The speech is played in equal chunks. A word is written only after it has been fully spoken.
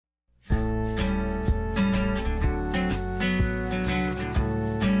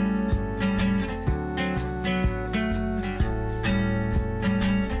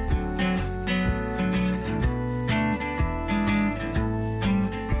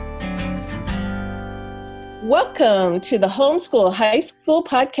Welcome to the Homeschool High School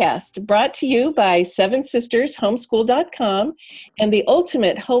Podcast, brought to you by Seven Sisters Homeschool.com and the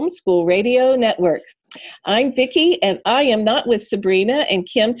Ultimate Homeschool Radio Network. I'm Vicki, and I am not with Sabrina and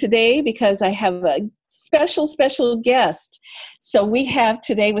Kim today because I have a special guest. So we have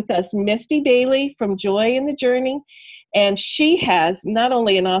today with us Misty Bailey from Joy in the Journey, and she has not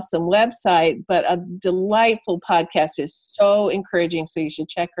only an awesome website, but a delightful podcast. It's so encouraging, so you should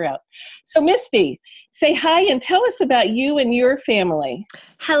check her out. So Misty, say hi and tell us about you and your family.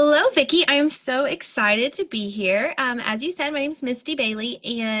 Hello, Vicki. I am so excited to be here. As you said, my name is Misty Bailey,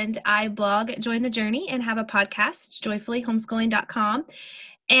 and I blog at Join the Journey and have a podcast, joyfullyhomeschooling.com.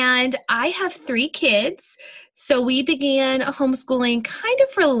 And I have 3 kids. So we began homeschooling kind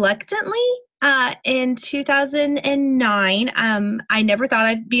of reluctantly in 2009. I never thought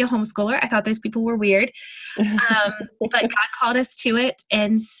I'd be a homeschooler. I thought those people were weird. But God called us to it.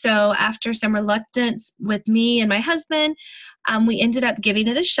 And so after some reluctance with me and my husband, we ended up giving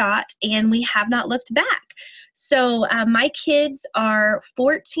it a shot, and we have not looked back. So my kids are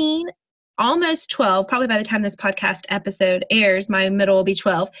 14, almost 12. Probably by the time this podcast episode airs, my middle will be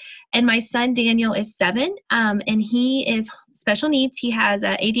 12. And my son Daniel is 7, and he is special needs. He has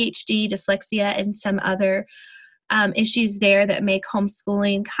ADHD, dyslexia, and some other issues there that make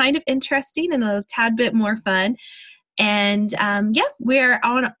homeschooling kind of interesting and a tad bit more fun. And we're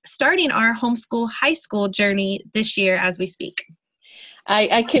starting our homeschool high school journey this year as we speak.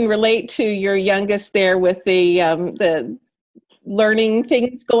 I can relate to your youngest there with the learning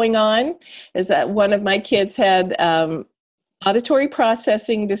things going on. Is that one of my kids had auditory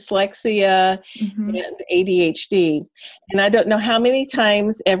processing, dyslexia, and ADHD. And I don't know how many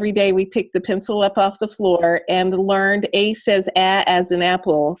times every day we picked the pencil up off the floor and learned A says A as an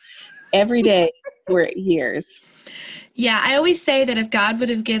apple every day for years. Yeah, I always say that if God would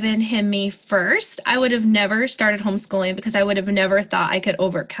have given him me first, I would have never started homeschooling because I would have never thought I could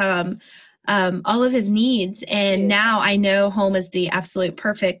overcome all of his needs. And now I know home is the absolute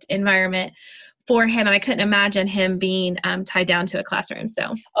perfect environment for him. And I couldn't imagine him being tied down to a classroom.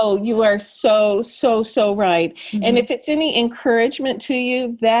 So, oh, you are so right. Mm-hmm. And if it's any encouragement to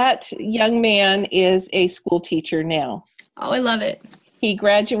you, that young man is a school teacher now. Oh, I love it. He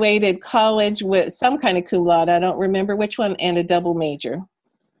graduated college with some kind of cum laude, I don't remember which one, and a double major.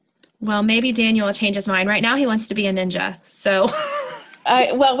 Well, maybe Daniel will change his mind. Right now he wants to be a ninja. So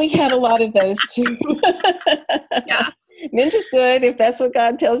well, we had a lot of those too. Yeah. Ninja's good if that's what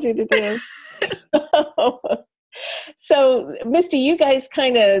God tells you to do. So, Misty, you guys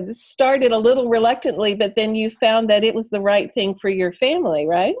kind of started a little reluctantly, but then you found that it was the right thing for your family,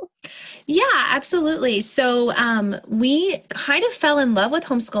 right? Yeah, absolutely. So we kind of fell in love with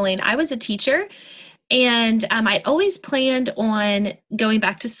homeschooling. I was a teacher, and I'd always planned on going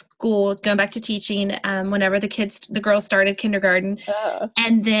back to school, going back to teaching whenever the girls started kindergarten.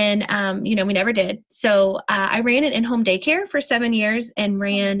 And then, we never did. So I ran an in-home daycare for 7 years and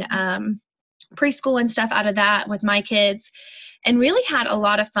ran preschool and stuff out of that with my kids, and really had a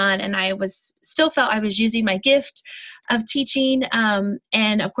lot of fun. And I still felt I was using my gift of teaching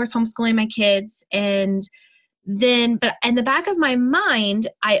and of course homeschooling my kids. And then, but in the back of my mind,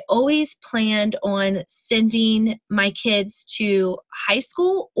 I always planned on sending my kids to high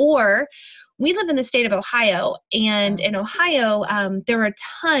school, or we live in the state of Ohio, and in Ohio, there are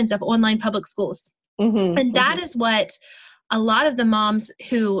tons of online public schools. And that is what a lot of the moms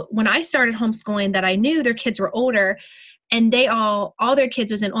who, when I started homeschooling, that I knew their kids were older, and all their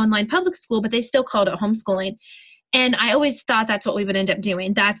kids was in online public school, but they still called it homeschooling. And I always thought that's what we would end up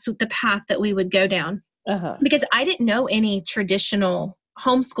doing. That's the path that we would go down. Because I didn't know any traditional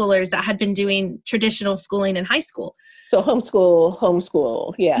homeschoolers that had been doing traditional schooling in high school. So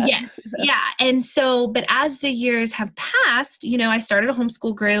homeschool, yeah. Yes, yeah. And so, but as the years have passed, I started a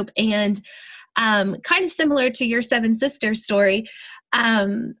homeschool group, and kind of similar to your 7 sisters story,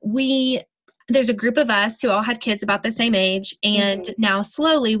 there's a group of us who all had kids about the same age, and now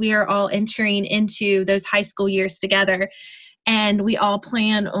slowly we are all entering into those high school years together, and we all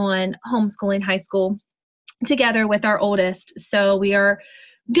plan on homeschooling high school together with our oldest. So we are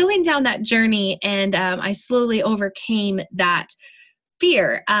going down that journey, and I slowly overcame that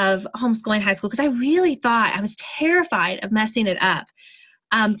fear of homeschooling high school because I really thought, I was terrified of messing it up.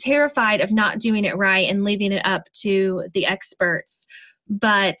 Terrified of not doing it right and leaving it up to the experts.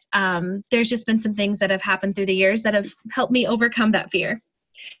 But there's just been some things that have happened through the years that have helped me overcome that fear.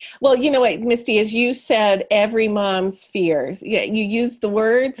 Well, you know what, Misty, as you said, every mom's fears. Yeah, you use the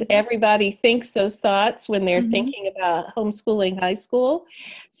words, everybody thinks those thoughts when they're thinking about homeschooling high school.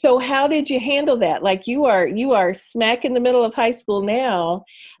 So how did you handle that? Like you are smack in the middle of high school now.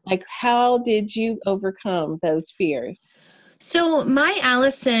 Like, how did you overcome those fears? So my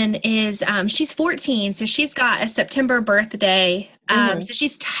Allison is, she's 14, so she's got a September birthday. Mm-hmm. So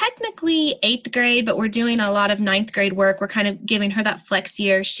she's technically 8th grade, but we're doing a lot of 9th grade work. We're kind of giving her that flex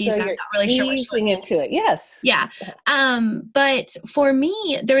year. So She's not you're really sure what she easing wants to do. into it. Yes. Yeah. But for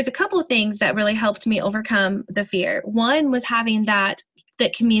me, there was a couple of things that really helped me overcome the fear. One was having that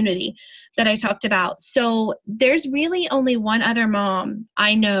community that I talked about. So there's really only one other mom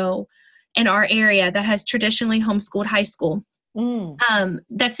I know in our area that has traditionally homeschooled high school. Mm.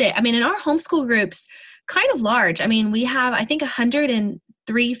 That's it. I mean, in our homeschool groups, kind of large. I mean, we have, I think,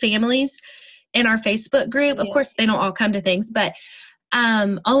 103 families in our Facebook group. Of Yeah. course, they don't all come to things, but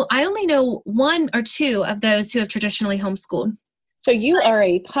I only know one or two of those who have traditionally homeschooled. So you are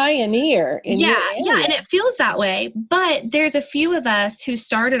a pioneer in your Yeah, area. and it feels that way. But there's a few of us who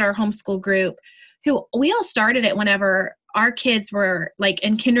started our homeschool group who we all started it whenever our kids were like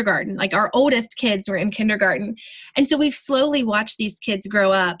in kindergarten, like our oldest kids were in kindergarten. And so we've slowly watched these kids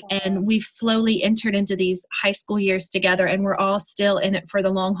grow up and we've slowly entered into these high school years together, and we're all still in it for the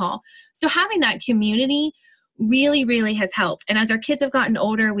long haul. So having that community really, really has helped. And as our kids have gotten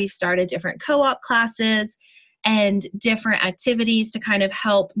older, we've started different co-op classes and different activities to kind of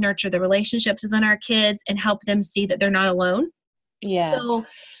help nurture the relationships within our kids and help them see that they're not alone. Yeah. So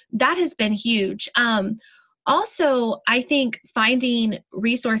that has been huge. Also, I think finding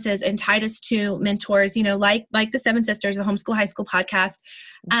resources and Titus 2 mentors, you know, like the Seven Sisters, the Homeschool High School podcast,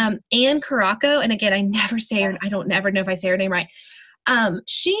 Anne Caraco, and again, I don't never know if I say her name right.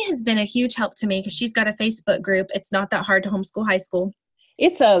 She has been a huge help to me because she's got a Facebook group. It's not that hard to homeschool high school.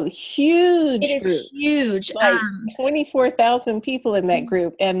 It's a huge It is group. huge. Like 24,000 people in that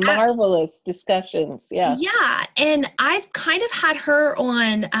group and marvelous discussions. Yeah. Yeah. And I've kind of had her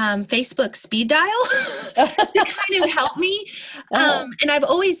on Facebook speed dial to kind of help me. And I've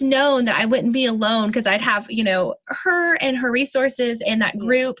always known that I wouldn't be alone because I'd have, you know, her and her resources and that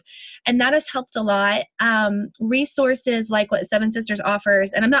group. And that has helped a lot. Resources like what Seven Sisters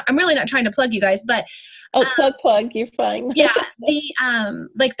offers. And I'm really not trying to plug you guys, but plug, you're fine. Yeah,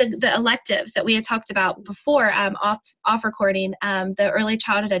 the electives that we had talked about before, off recording, the early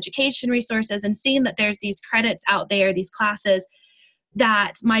childhood education resources, and seeing that there's these credits out there, these classes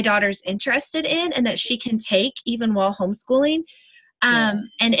that my daughter's interested in and that she can take even while homeschooling. And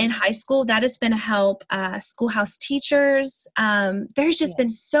in high school, that has been a help. Schoolhouse teachers, there's just been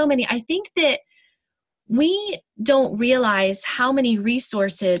so many. I think that we don't realize how many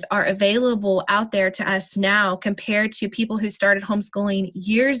resources are available out there to us now compared to people who started homeschooling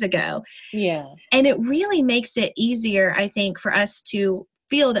years ago. Yeah. And it really makes it easier, I think, for us to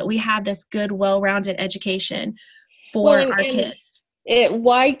feel that we have this good, well-rounded education for our kids.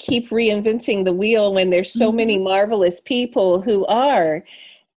 Why keep reinventing the wheel when there's so many marvelous people who are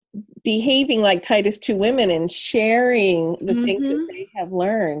behaving like Titus 2 women and sharing the things that they have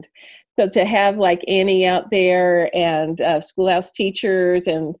learned? So to have like Annie out there and schoolhouse teachers,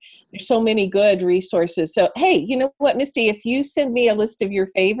 and there's so many good resources. So, hey, you know what, Misty, if you send me a list of your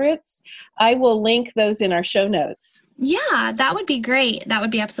favorites, I will link those in our show notes. Yeah, that would be great. That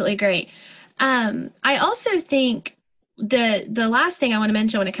would be absolutely great. I also think the last thing I want to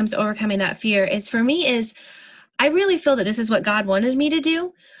mention when it comes to overcoming that fear is, for me, is I really feel that this is what God wanted me to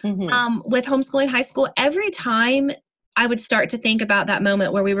do with homeschooling high school. Every time I would start to think about that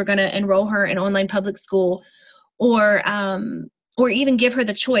moment where we were going to enroll her in online public school, or even give her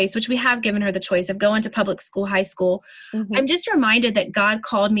the choice, which we have given her the choice of going to public school, high school. I'm just reminded that God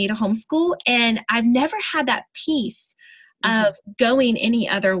called me to homeschool, and I've never had that peace of going any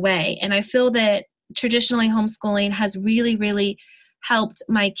other way. And I feel that traditionally homeschooling has really, really helped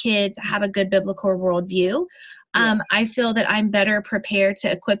my kids have a good biblical worldview. I feel that I'm better prepared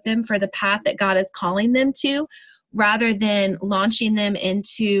to equip them for the path that God is calling them to, rather than launching them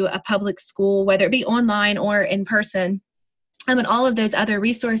into a public school, whether it be online or in person. And all of those other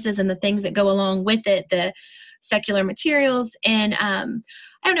resources and the things that go along with it, the secular materials. And I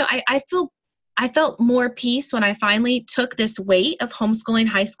don't know, I felt more peace when I finally took this weight of homeschooling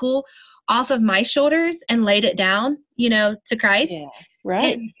high school off of my shoulders and laid it down, you know, to Christ. Yeah,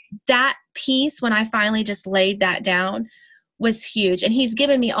 right. And that peace, when I finally just laid that down, was huge. And he's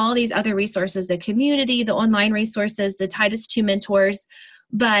given me all these other resources, the community, the online resources, the Titus 2 mentors,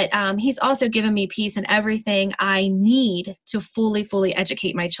 but he's also given me peace and everything I need to fully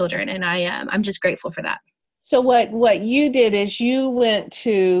educate my children. And I'm just grateful for that. So what you did is you went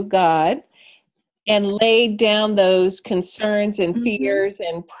to God and laid down those concerns and fears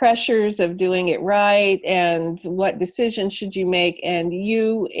and pressures of doing it right, and what decisions should you make, and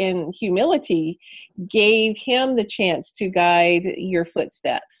you, in humility, gave him the chance to guide your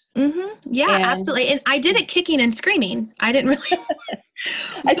footsteps. Yeah, And absolutely. And I did it kicking and screaming. I didn't really.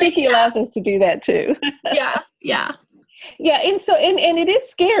 I think he allows us to do that too. Yeah. Yeah. Yeah, and it is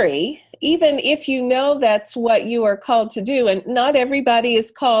scary, even if you know that's what you are called to do. And not everybody is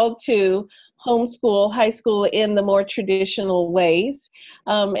called to homeschool high school in the more traditional ways.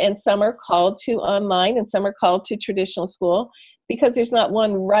 And some are called to online, and some are called to traditional school, because there's not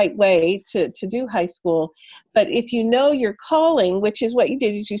one right way to do high school. But if you know your calling, which is what you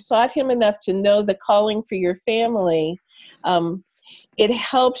did, is you sought him enough to know the calling for your family. It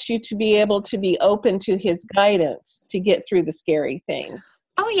helps you to be able to be open to his guidance to get through the scary things.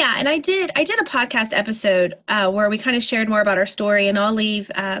 Oh yeah, and I did a podcast episode where we kind of shared more about our story, and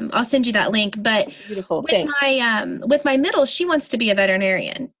I'll send you that link. But Beautiful. Thanks. with my middle, she wants to be a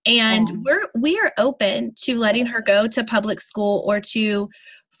veterinarian, and we are open to letting her go to public school or to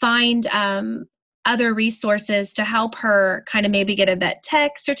find other resources to help her kind of maybe get a vet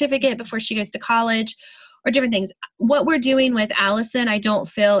tech certificate before she goes to college, or different things. What we're doing with Allison, I don't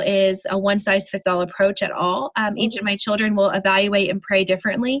feel is a one-size-fits-all approach at all. Each of my children will evaluate and pray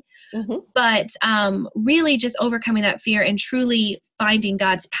differently. But really just overcoming that fear and truly finding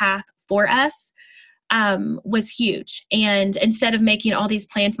God's path for us was huge. And instead of making all these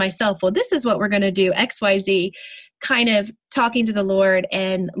plans myself, well, this is what we're going to do, X, Y, Z, kind of talking to the Lord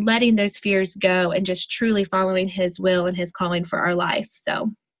and letting those fears go and just truly following his will and his calling for our life. So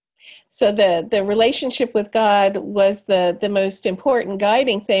the relationship with God was the most important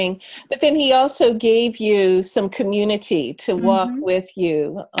guiding thing, but then he also gave you some community to walk with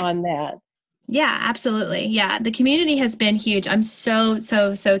you on that. Yeah, absolutely. Yeah, the community has been huge. I'm so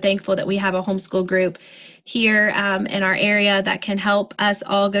thankful that we have a homeschool group here in our area that can help us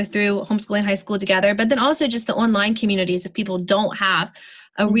all go through homeschooling high school together, but then also just the online communities. If people don't have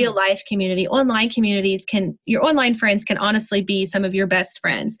a real life community, online communities your online friends can honestly be some of your best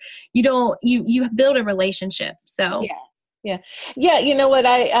friends. You build a relationship. So yeah. You know what?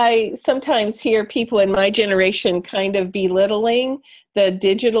 I sometimes hear people in my generation kind of belittling the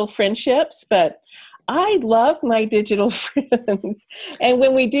digital friendships, but I love my digital friends. And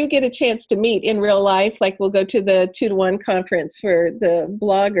when we do get a chance to meet in real life, like we'll go to the 2-to-1 conference for the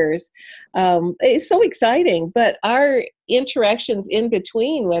bloggers, it's so exciting. But our interactions in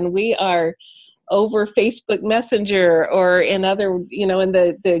between, when we are over Facebook Messenger or in other, in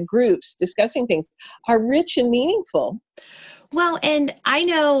the groups discussing things, are rich and meaningful. Well, and I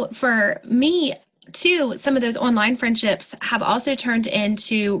know for me too, some of those online friendships have also turned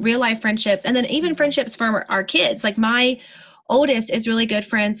into real life friendships, and then even friendships for our kids. Like my oldest is really good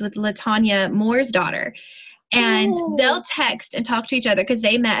friends with LaTanya Moore's daughter. And they'll text and talk to each other because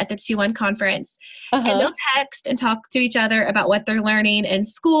they met at the 2-1 conference. And they'll text and talk to each other about what they're learning in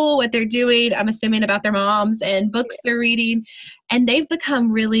school, what they're doing, I'm assuming about their moms and books they're reading. And they've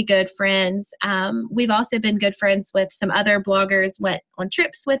become really good friends. We've also been good friends with some other bloggers, went on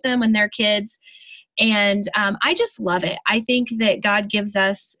trips with them and their kids. And I just love it. I think that God gives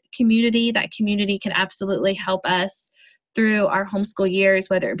us community. That community can absolutely help us through our homeschool years,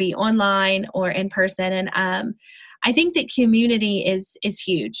 whether it be online or in person. And I think that community is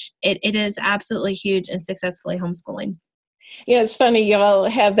huge. It is absolutely huge in successfully homeschooling. Yeah, it's funny y'all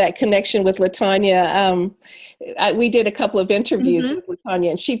have that connection with LaTanya. We did a couple of interviews with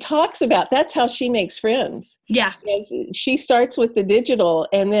LaTanya, and she talks about that's how she makes friends. Yeah. And she starts with the digital,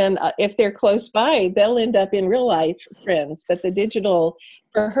 and then if they're close by, they'll end up in real life friends. But the digital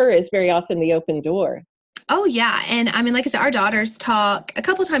for her is very often the open door. Oh, yeah. And I mean, like I said, our daughters talk a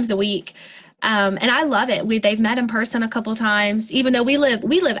couple times a week. And I love it. They've met in person a couple times, even though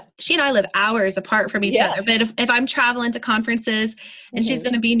she and I live hours apart from each other. But if I'm traveling to conferences and she's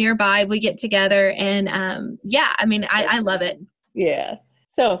going to be nearby, we get together. And I mean, I love it. Yeah.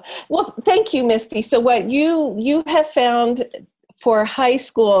 So, well, thank you, Misty. So what you have found for high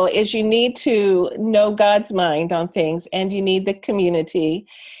school is you need to know God's mind on things, and you need the community.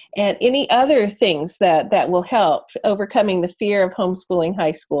 And any other things that will help overcoming the fear of homeschooling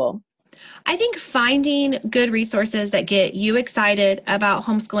high school? I think finding good resources that get you excited about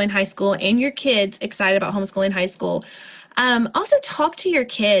homeschooling high school and your kids excited about homeschooling high school. Also talk to your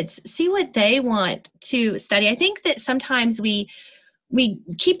kids, see what they want to study. I think that sometimes we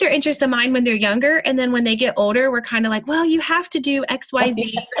keep their interests in mind when they're younger, and then when they get older, we're kind of like, well, you have to do X, Y, Z.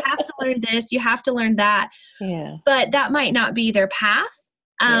 You have to learn this, you have to learn that. Yeah. But that might not be their path.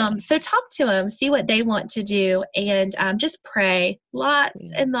 So talk to them, see what they want to do, and just pray. Lots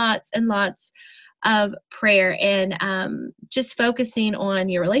and lots and lots of prayer, and just focusing on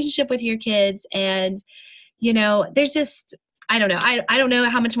your relationship with your kids. And, there's just, I don't know. I don't know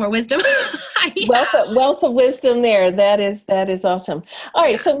how much more wisdom I have. Wealth of wisdom there. That is awesome. All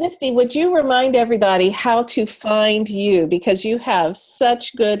right. So Misty, would you remind everybody how to find you? Because you have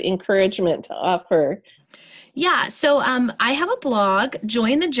such good encouragement to offer. Yeah, so I have a blog,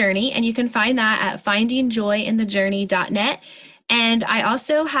 Join the Journey, and you can find that at findingjoyinthejourney.net. And I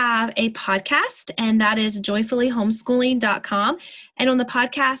also have a podcast, and that is joyfullyhomeschooling.com. And on the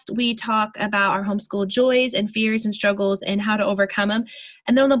podcast, we talk about our homeschool joys and fears and struggles and how to overcome them.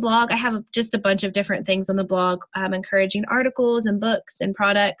 And then on the blog, I have just a bunch of different things on the blog, encouraging articles and books and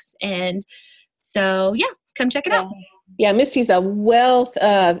products. And so, yeah, come check it out. Yeah, Misty's a wealth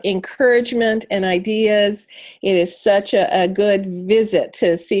of encouragement and ideas. It is such a good visit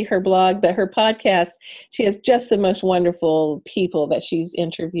to see her blog, but her podcast, she has just the most wonderful people that she's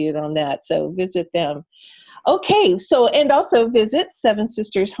interviewed on that. So visit them. Okay, so and also visit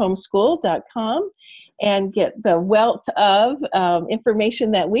sevensistershomeschool.com and get the wealth of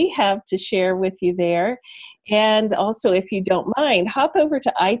information that we have to share with you there. And also, if you don't mind, hop over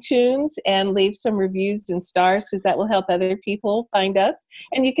to iTunes and leave some reviews and stars, because that will help other people find us.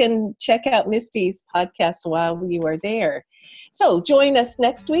 And you can check out Misty's podcast while you are there. So join us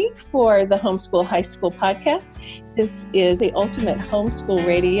next week for the Homeschool High School podcast. This is the Ultimate Homeschool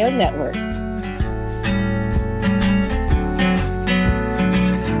Radio Network.